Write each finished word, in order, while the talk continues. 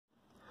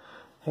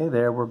Hey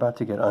there, we're about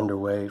to get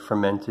underway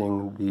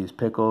fermenting these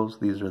pickles.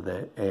 These are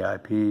the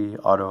AIP,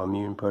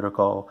 autoimmune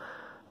protocol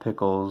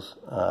pickles,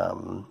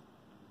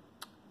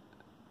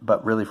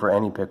 but really for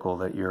any pickle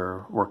that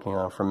you're working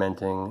on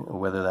fermenting,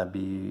 whether that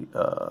be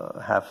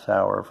half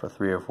sour for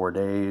 3 or 4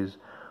 days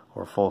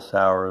or full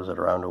sours at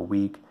around a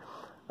week.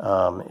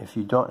 If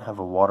you don't have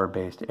a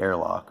water-based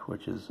airlock,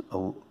 which is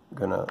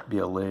going to be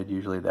a lid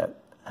usually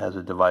that has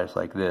a device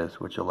like this,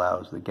 which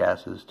allows the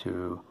gases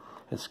to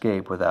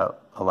escape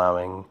without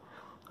allowing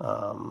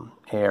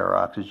air or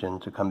oxygen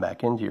to come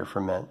back into your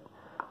ferment,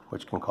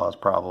 which can cause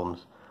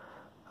problems.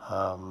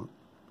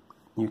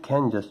 You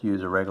can just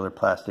use a regular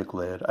plastic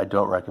lid. I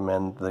don't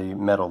recommend the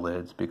metal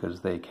lids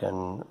because they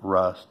can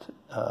rust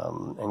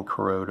and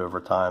corrode over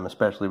time,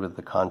 especially with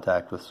the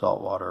contact with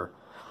salt water.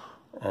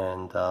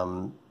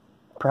 And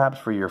perhaps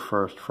for your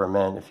first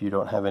ferment, if you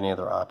don't have any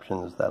other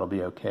options, that'll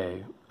be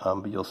okay.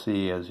 But you'll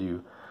see as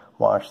you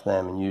wash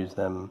them and use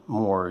them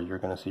more, you're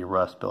going to see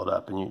rust build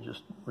up, and you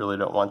just really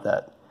don't want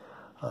that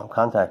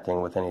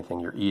contacting with anything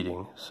you're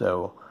eating.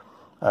 So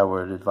I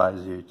would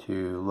advise you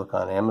to look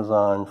on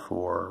Amazon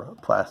for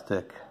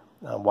plastic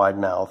wide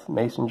mouth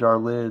mason jar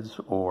lids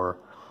or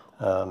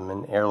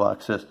an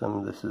airlock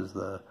system. This is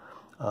the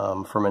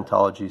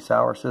Fermentology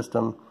sour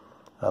system.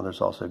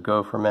 There's also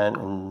Go Ferment,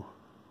 and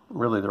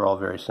really they're all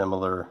very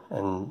similar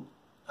and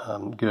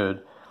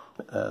good.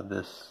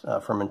 This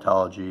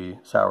Fermentology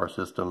sour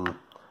system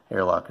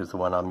airlock is the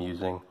one I'm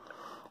using.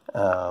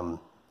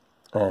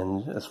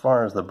 And as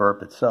far as the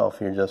burp itself,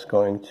 you're just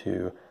going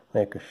to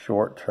make a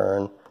short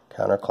turn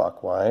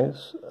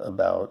counterclockwise,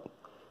 about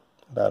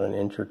an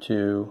inch or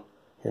two.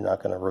 You're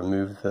not going to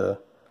remove the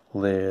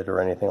lid or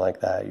anything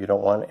like that. You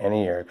don't want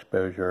any air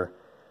exposure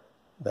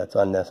that's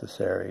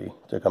unnecessary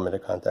to come into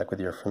contact with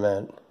your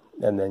ferment.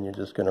 And then you're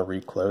just going to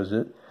reclose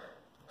it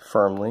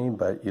firmly,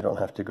 but you don't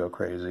have to go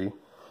crazy.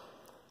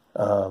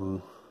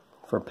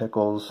 For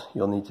pickles,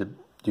 you'll need to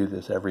do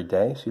this every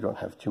day so you don't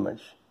have too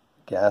much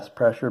gas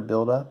pressure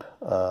build up.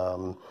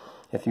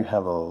 If you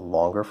have a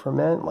longer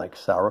ferment like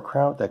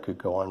sauerkraut that could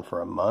go on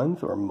for a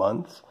month or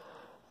months,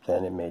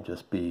 then it may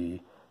just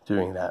be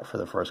doing that for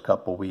the first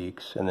couple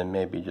weeks and then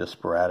maybe just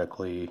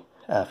sporadically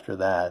after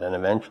that, and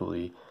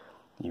eventually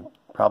you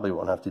probably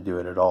won't have to do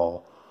it at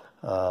all.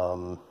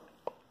 But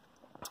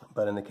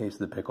in the case of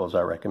the pickles,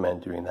 I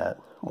recommend doing that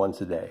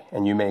once a day.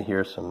 And you may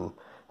hear some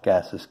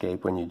gas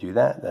escape when you do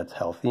that. That's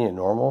healthy and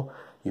normal.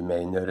 You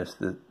may notice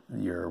that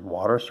your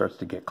water starts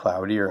to get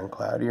cloudier and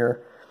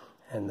cloudier,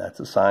 and that's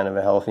a sign of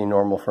a healthy,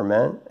 normal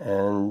ferment.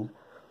 And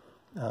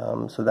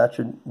so that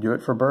should do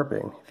it for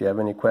burping. If you have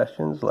any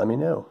questions, let me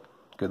know.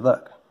 Good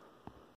luck.